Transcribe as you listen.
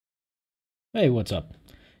Hey, what's up?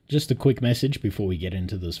 Just a quick message before we get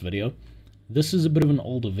into this video. This is a bit of an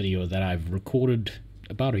older video that I've recorded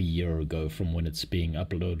about a year ago from when it's being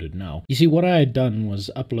uploaded now. You see, what I had done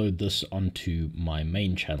was upload this onto my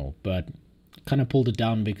main channel, but kind of pulled it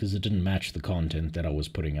down because it didn't match the content that I was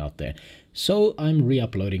putting out there. So I'm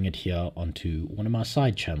re-uploading it here onto one of my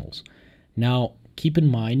side channels. Now, keep in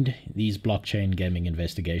mind, these blockchain gaming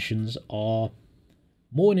investigations are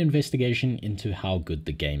more an investigation into how good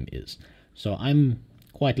the game is. So I'm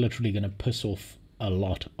quite literally going to piss off a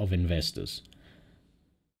lot of investors.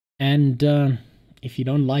 And if you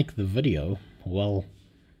don't like the video, well,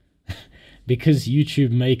 because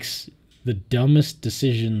YouTube makes the dumbest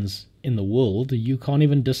decisions in the world, you can't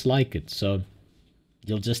even dislike it. So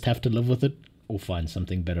you'll just have to live with it or find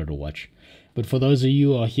something better to watch. But for those of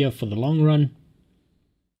you who are here for the long run,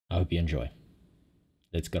 I hope you enjoy.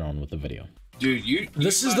 Let's get on with the video. Dude,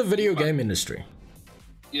 this is the video game industry.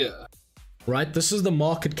 Yeah. Right? This is the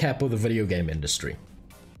market cap of the video game industry.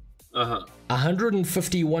 Uh-huh.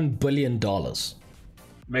 $151 billion.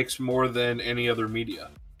 Makes more than any other media.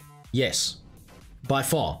 Yes. By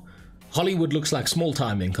far. Hollywood looks like small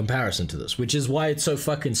time in comparison to this, which is why it's so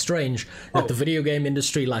fucking strange that the video game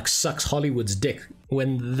industry like sucks Hollywood's dick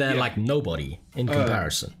when they're like nobody in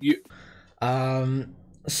comparison.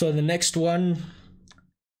 So the next one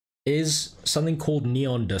is something called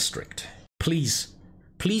Neon District. Please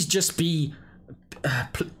just be...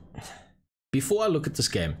 before I look at this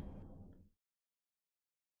game,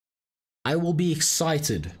 I will be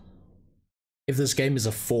excited if this game is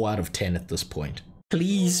a 4 out of 10 at this point.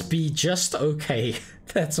 Please be just okay.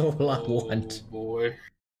 That's all I want. Oh boy.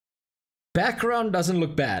 Background doesn't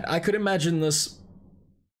look bad. I could imagine this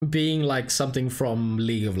being like something from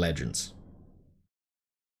League of Legends.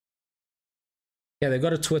 Yeah, they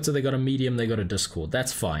got a Twitter, they got a Medium, they got a Discord.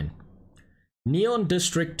 That's fine. Neon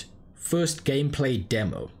District first gameplay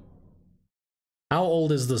demo. How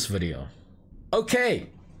old is this video? Okay.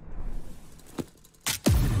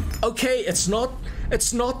 Okay, it's not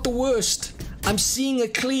the worst. I'm seeing a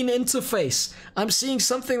clean interface. I'm seeing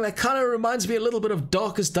something that kind of reminds me a little bit of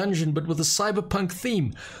Darkest Dungeon, but with a cyberpunk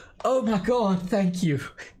theme. Oh my god, thank you.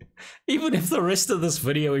 Even if the rest of this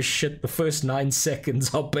video is shit, the first 9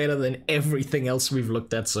 seconds are better than everything else we've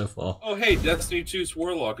looked at so far. Oh hey, Destiny 2's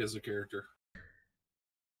Warlock is a character.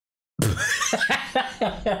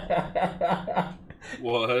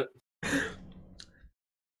 What?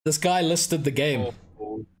 This guy listed the game.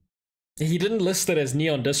 Oh. He didn't list it as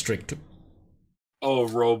Neon District. Oh,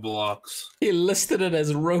 Roblox. He listed it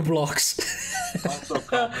as Roblox. Also,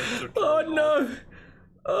 comments are turned oh no! off.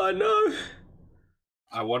 Oh no!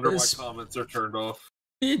 I wonder why comments are turned off.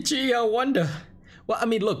 Gee, I wonder. Well, I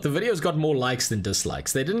mean, look, the video's got more likes than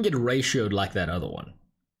dislikes. They didn't get ratioed like that other one.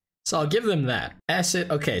 So I'll give them that.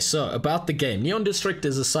 Asset, okay, so about the game. Neon District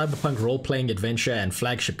is a cyberpunk role-playing adventure and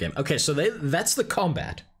flagship game. Okay, so that's the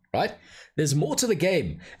combat, right? There's more to the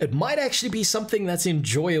game. It might actually be something that's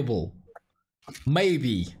enjoyable.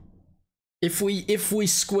 Maybe. If we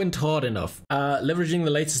squint hard enough. Leveraging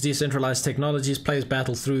the latest decentralized technologies, players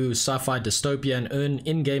battle through sci-fi dystopia and earn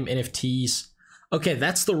in-game NFTs. Okay,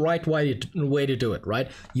 that's the right way to do it, right?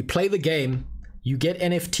 You play the game, you get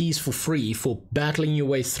NFTs for free for battling your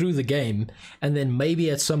way through the game, and then maybe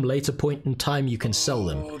at some later point in time you can sell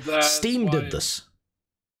them. Steam did this.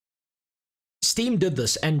 Steam did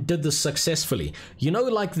this and did this successfully. You know,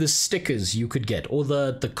 like the stickers you could get or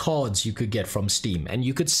the cards you could get from Steam, and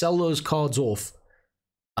you could sell those cards off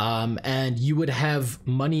and you would have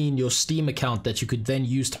money in your Steam account that you could then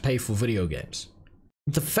use to pay for video games.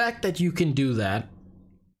 The fact that you can do that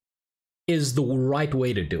is the right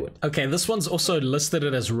way to do it. Okay, this one's also listed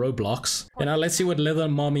it as Roblox. And now let's see what Leather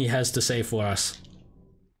Mommy has to say for us.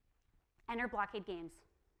 Enter Blockade Games.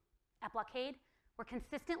 At Blockade, we're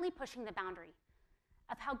consistently pushing the boundary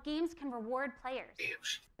of how games can reward players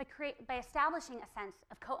by establishing a sense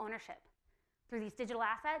of co-ownership through these digital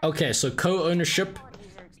assets. Okay, so co-ownership,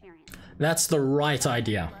 that's the right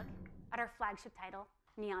idea. Look at our flagship title,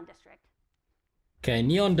 Neon District. Okay,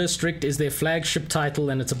 Neon District is their flagship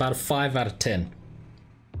title and it's about a 5 out of 10.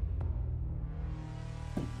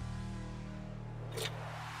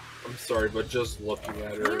 I'm sorry, but just looking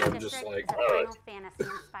at her, I'm just like, Final Fantasy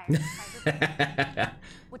inspired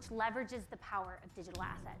which leverages the power of digital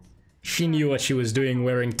assets. She knew what she was doing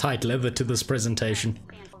wearing tight leather to this presentation.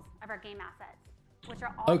 Of our game assets, which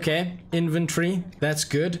are all okay, inventory, that's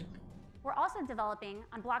good. We're also developing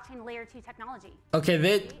on blockchain layer 2 technology.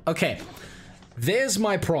 Okay, there's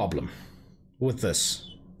my problem with this.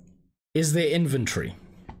 Is their inventory.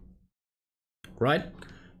 Right?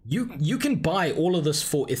 You can buy all of this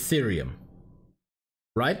for Ethereum,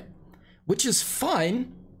 right? which is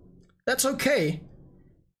fine. That's okay.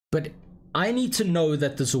 But I need to know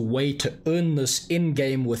that there's a way to earn this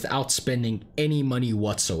in-game without spending any money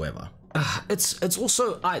whatsoever. It's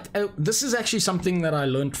also, this is actually something that I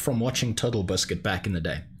learned from watching Turtle Biscuit back in the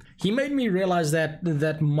day. He made me realize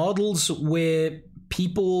that models where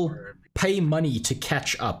people pay money to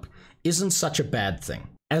catch up isn't such a bad thing.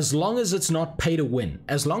 As long as it's not pay to win,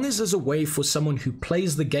 as long as there's a way for someone who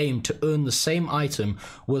plays the game to earn the same item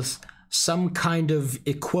with some kind of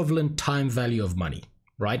equivalent time value of money,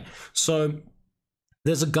 right? So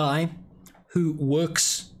there's a guy who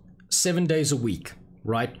works 7 days a week,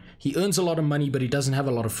 right? He earns a lot of money, but he doesn't have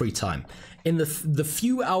a lot of free time. In the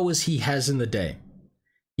few hours he has in the day,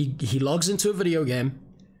 he logs into a video game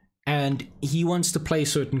and he wants to play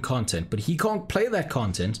certain content, but he can't play that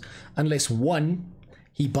content unless, one,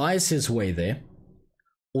 he buys his way there,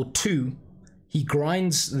 or two, he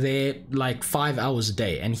grinds there like 5 hours a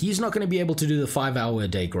day, and he's not going to be able to do the 5 hour a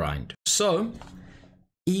day grind. So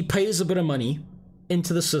he pays a bit of money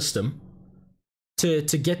into the system to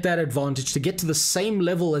get that advantage, to get to the same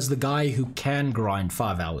level as the guy who can grind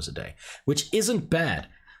 5 hours a day, which isn't bad.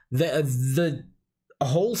 The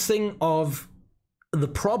whole thing of the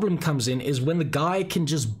problem comes in is when the guy can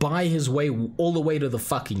just buy his way all the way to the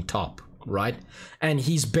fucking top, right? And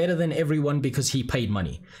he's better than everyone because he paid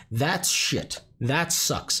money. That's shit. That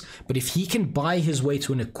sucks. But if he can buy his way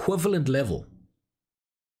to an equivalent level,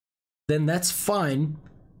 then that's fine.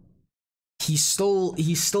 He's still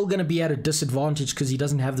going to be at a disadvantage because he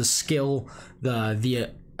doesn't have the skill, the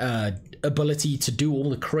ability to do all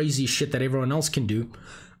the crazy shit that everyone else can do.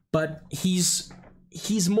 But he's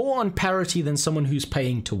more on parity than someone who's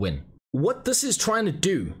paying to win. What this is trying to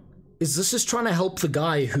do is this is trying to help the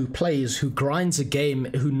guy who plays, who grinds a game,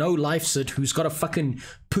 who no-lifes it, who's got a fucking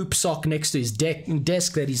poop sock next to his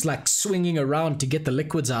desk that he's like swinging around to get the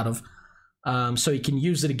liquids out of, so he can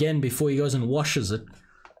use it again before he goes and washes it.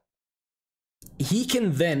 He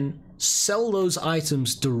can then sell those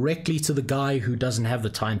items directly to the guy who doesn't have the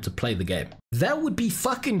time to play the game. That would be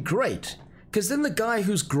fucking great, because then the guy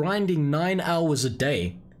who's grinding 9 hours a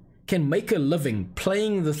day can make a living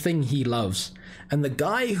playing the thing he loves, and the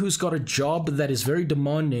guy who's got a job that is very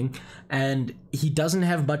demanding and he doesn't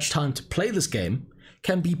have much time to play this game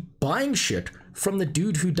can be buying shit from the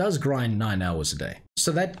dude who does grind 9 hours a day.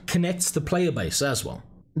 So that connects the player base as well.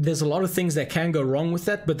 There's a lot of things that can go wrong with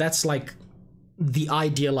that, but that's like the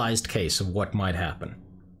idealized case of what might happen.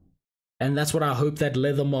 And that's what I hope that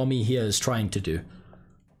Leather Mommy here is trying to do.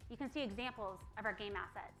 You can see examples of our game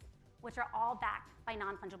assets, which are all backed by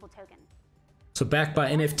non-fungible tokens. So backed by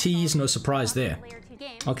NFTs, no surprise there.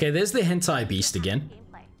 Okay, there's the hentai beast again.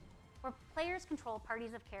 Gameplay, where players control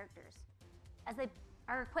parties of characters as they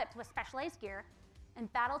are equipped with specialized gear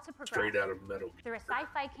and battle to progress Straight out of Metal Gear. through a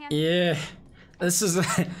sci-fi campaign. Yeah, this is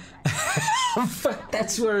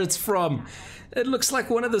that's where it's from. It looks like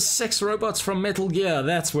one of the sex robots from Metal Gear.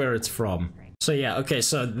 That's where it's from. So yeah, okay,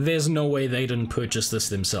 so there's no way they didn't purchase this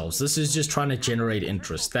themselves. This is just trying to generate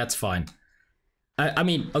interest. That's fine. I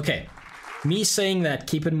mean, okay, me saying that,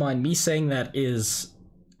 keep in mind, me saying that is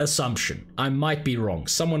assumption. I might be wrong.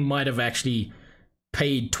 Someone might have actually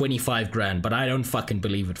paid 25 grand, but I don't fucking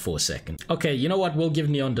believe it for a second. Okay, you know what? We'll give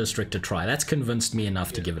Neon District a try. That's convinced me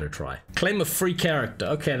enough to give it a try. Claim a free character.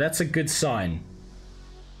 Okay, that's a good sign.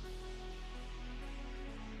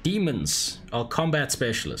 Demons are combat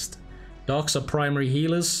specialist. Darks are primary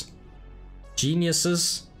healers.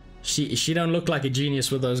 Geniuses. She don't look like a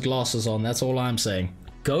genius with those glasses on. That's all I'm saying.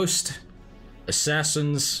 Ghost.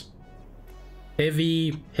 Assassins.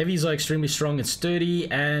 Heavies are extremely strong and sturdy.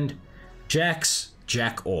 And Jacks.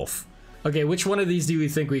 Jack off. Okay, which one of these do we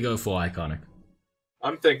think we go for, Iconic?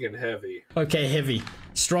 I'm thinking heavy. Okay, heavy.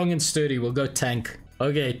 Strong and sturdy. We'll go tank.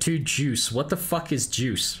 Okay, 2 juice. What the fuck is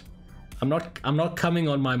juice? I'm not coming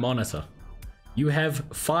on my monitor. You have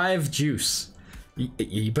 5 juice.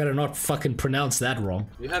 You better not fucking pronounce that wrong.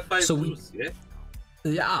 You have 5 juice, yeah?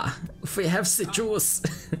 Yeah, we have the juice.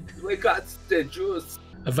 We got the juice.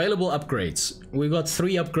 Available upgrades. We got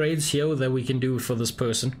 3 upgrades here that we can do for this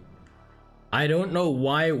person. I don't know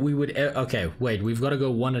why we would... Okay, wait, we've got to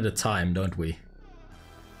go one at a time, don't we?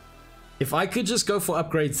 If I could just go for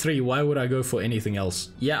upgrade 3, why would I go for anything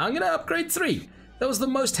else? Yeah, I'm gonna upgrade 3. That was the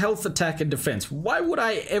most health, attack, and defense. Why would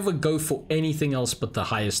I ever go for anything else but the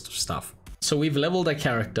highest stuff? So we've leveled a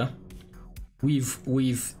character. We've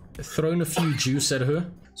thrown a few juice at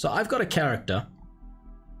her. So I've got a character.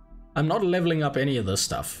 I'm not leveling up any of this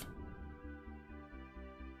stuff.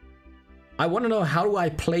 I want to know, how do I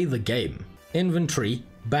play the game? Inventory,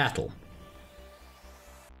 battle.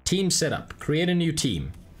 Team setup, create a new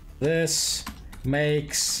team. This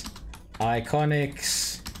makes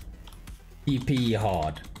Iconics PP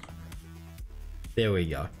hard. There we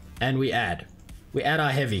go. And we add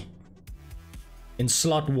our heavy in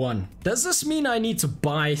slot 1. Does this mean I need to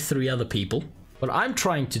buy 3 other people? What I'm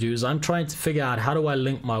trying to do is I'm trying to figure out how do I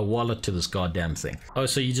link my wallet to this goddamn thing. Oh,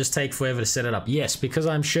 so you just take forever to set it up? Yes, because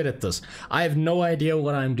I'm shit at this. I have no idea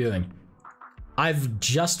what I'm doing. I've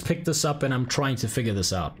just picked this up and I'm trying to figure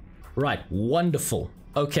this out. Right, wonderful.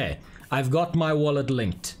 Okay, I've got my wallet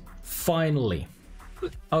linked. Finally.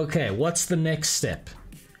 Okay, what's the next step?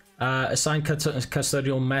 Assign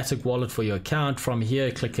custodial Matic wallet for your account. From here,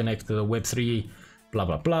 click connect to the Web3, blah,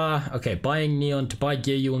 blah, blah. Okay, buying Neon. To buy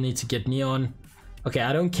gear, you will need to get Neon. Okay,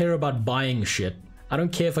 I don't care about buying shit. I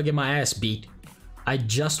don't care if I get my ass beat. I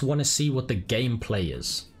just want to see what the gameplay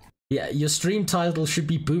is. Yeah, your stream title should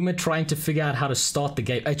be Boomer trying to figure out how to start the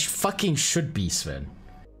game. It fucking should be, Sven.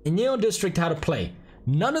 In Neon District, how to play.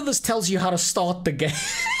 None of this tells you how to start the game.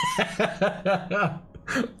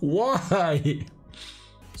 Why?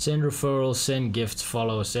 Send referrals, send gifts,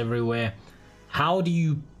 follow us everywhere. How do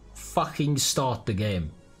you fucking start the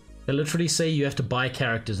game? They literally say you have to buy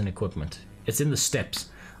characters and equipment. It's in the steps.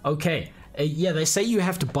 Okay, yeah, they say you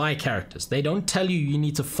have to buy characters. They don't tell you you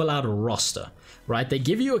need to fill out a roster, right? They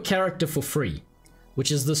give you a character for free,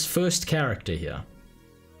 which is this first character here.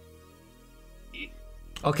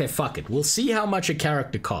 Okay, fuck it. We'll see how much a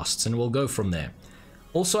character costs and we'll go from there.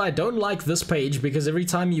 Also, I don't like this page because every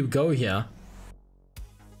time you go here,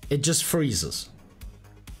 it just freezes,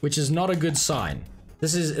 which is not a good sign.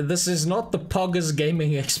 This is not the Poggers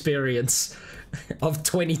gaming experience of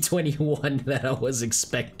 2021 that I was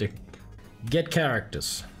expecting. Get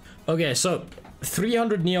characters. Okay, so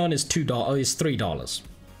 300 Neon is $3.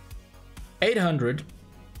 800,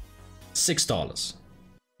 $6.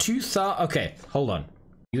 2,000. Okay, hold on.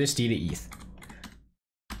 USD to ETH.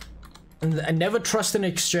 And never trust an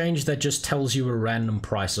exchange that just tells you a random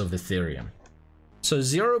price of Ethereum. So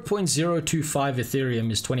 0.025 Ethereum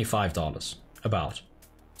is $25, about.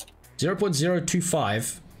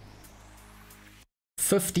 0.025,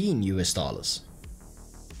 15 US dollars.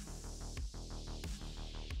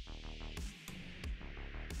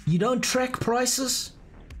 You don't track prices?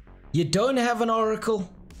 You don't have an oracle?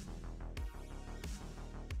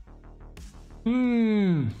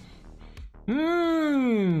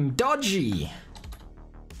 Dodgy.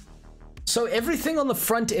 So everything on the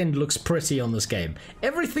front end looks pretty on this game.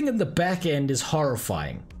 Everything in the back end is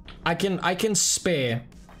horrifying. I can spare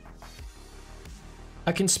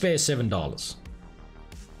 $7.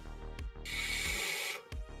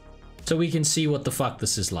 So we can see what the fuck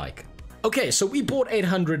this is like. Okay, so we bought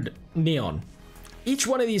 800 Neon. Each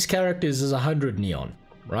one of these characters is 100 Neon,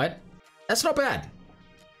 right? That's not bad.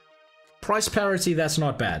 Price parity, that's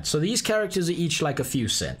not bad. So these characters are each like a few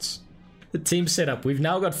cents. The team setup. We've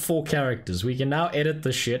now got 4 characters. We can now edit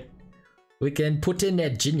the shit. We can put in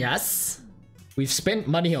a genius. We've spent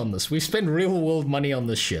money on this. We've spent real world money on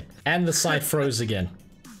this shit. And the site froze again.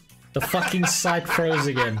 The fucking site froze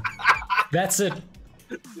again. That's it.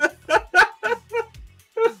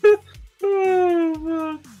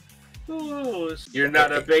 You're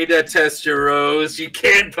not a beta tester, Rose. You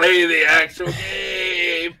can't play the actual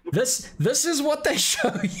game. This is what they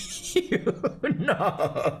show you.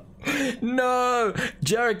 No. No.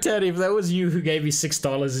 Jarek Teddy, if that was you who gave me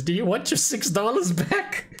 $6, do you want your $6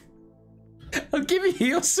 back? I'll give you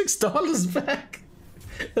your $6 back.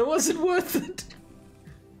 That wasn't worth it.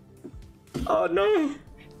 Oh no.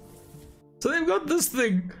 So they've got this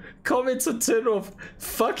thing. Comments are turned off.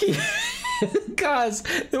 Fucking guys,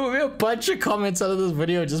 there will be a bunch of comments under this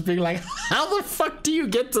video just being like, how the fuck do you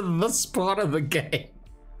get to this part of the game?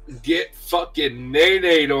 Get fucking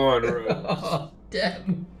nay-nayed on, Rose. Oh,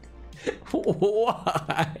 damn.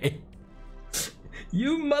 Why?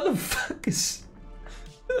 You motherfuckers.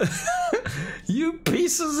 You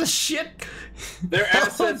pieces of shit. Their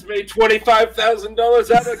assets made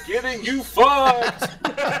 $25,000 out of getting you fucked.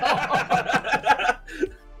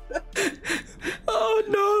 Oh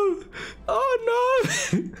no. Oh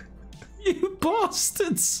no. You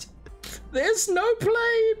bastards. There's no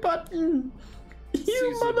play button. You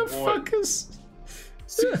Season motherfuckers.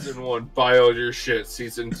 Season 1, buy all your shit.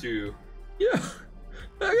 Season 2. Yeah.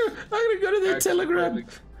 I'm gonna go to their Telegram.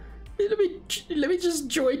 Let me just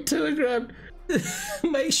join Telegram.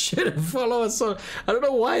 Make sure to follow us on. I don't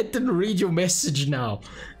know why it didn't read your message now.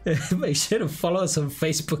 Make sure to follow us on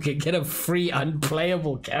Facebook and get a free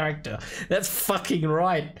unplayable character. That's fucking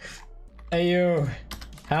right. Ayo,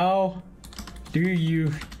 how do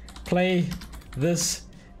you play this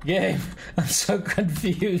game? I'm so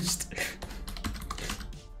confused.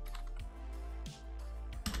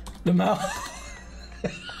 The mouse.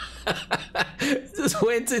 Just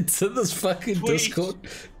went into this fucking Discord.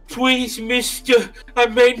 Please, mister, I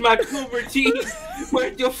made my routine.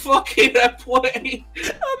 Where the fuck can I play?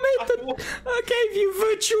 I gave you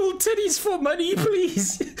virtual titties for money,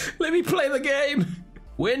 please. Let me play the game.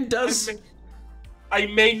 When does... I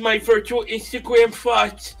made my virtual Instagram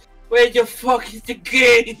thoughts. Where the fuck is the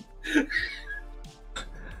game?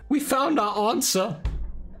 We found our answer.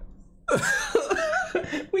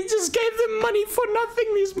 We just gave them money for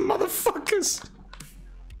nothing, these motherfuckers.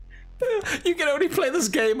 You can only play this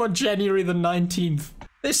game on January the 19th.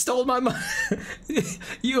 They stole my money.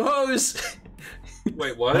 You hoes.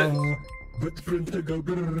 Wait, what? Imagine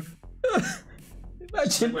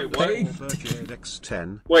Wait, paying.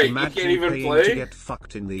 X10. Wait, you can't even play? To get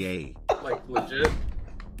fucked in the A. Like legit?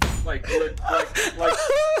 Like legit?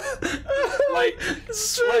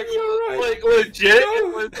 No.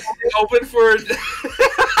 It was open for.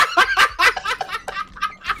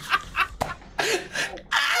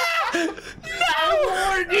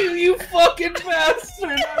 I warned you, you fucking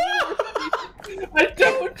bastard! I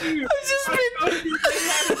told you!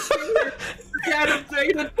 You had a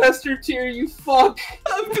beta tester tier, you fuck!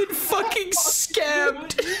 I've been fucking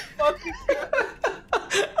scammed!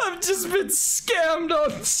 I've just been scammed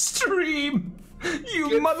on stream!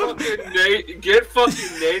 You motherfucker! Get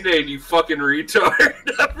fucking Nene, you fucking retard!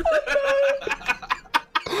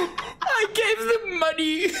 I gave them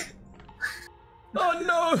money! Oh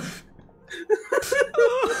no!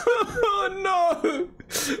 Oh no!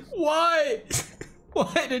 Why?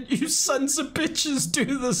 Why did you sons of bitches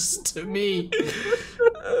do this to me?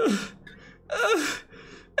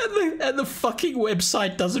 And the fucking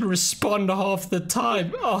website doesn't respond half the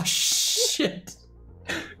time. Oh shit!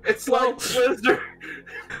 It's like Blizzard.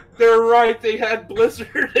 They're right. They had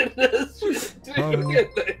Blizzard in this. What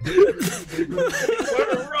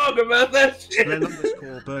wrong about that shit?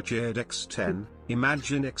 X10.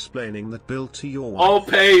 Imagine explaining that build to your wife. All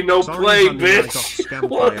pay, no Sorry, play, honey, I got bitch. scammed by a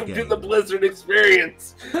Welcome to game. the Blizzard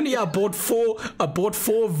experience. Honey, I bought four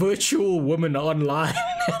virtual women online,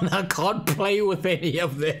 and I can't play with any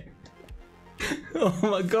of them. Oh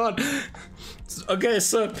my god. Okay,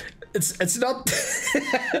 so it's not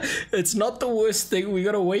it's not the worst thing. We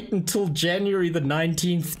gotta wait until January the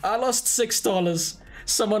 19th. I lost $6.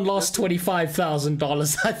 Someone lost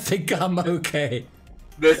 $25,000. I think I'm okay.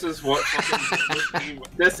 This is what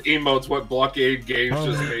this emote's what Blockade Games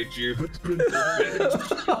just made you.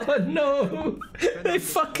 Oh no! They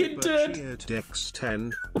fucking did.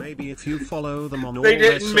 X10. Maybe if you follow them on all They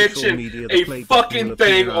their didn't social mention media, a fucking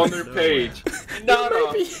thing on their page. Not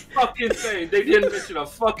a fucking thing. They didn't mention a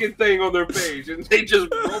fucking thing on their page, and they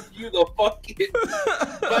just broke you the fucking.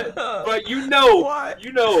 But you know,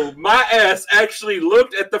 my ass actually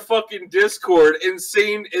looked at the fucking Discord and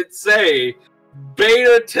seen it say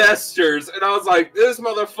beta testers, and I was like, this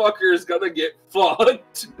motherfucker is gonna get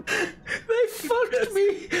fucked. They fucked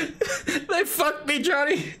me. They fucked me,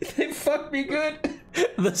 Johnny. They fucked me good.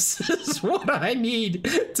 This is what I need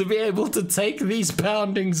to be able to take these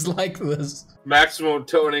poundings like this. Maximum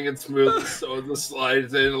toning and smoothness, so the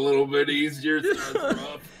slides in a little bit easier.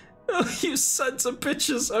 Oh, you sons of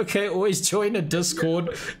bitches. Okay, always join a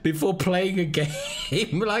Discord before playing a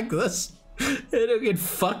game like this. They don't get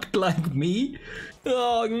fucked like me.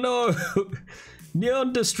 Oh no.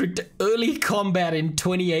 Neon District early combat in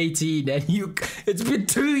 2018, and it's been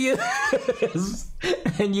 2 years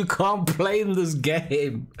and you can't play in this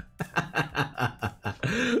game.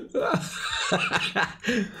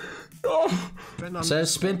 Oh. So I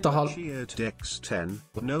spent the whole X10.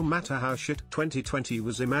 No matter how shit 2020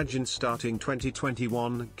 was, imagine starting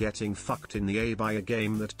 2021 getting fucked in the A by a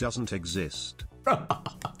game that doesn't exist.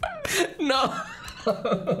 No.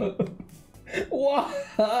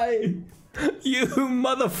 Why? You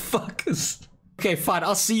motherfuckers. Okay, fine.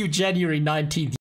 I'll see you January 19th.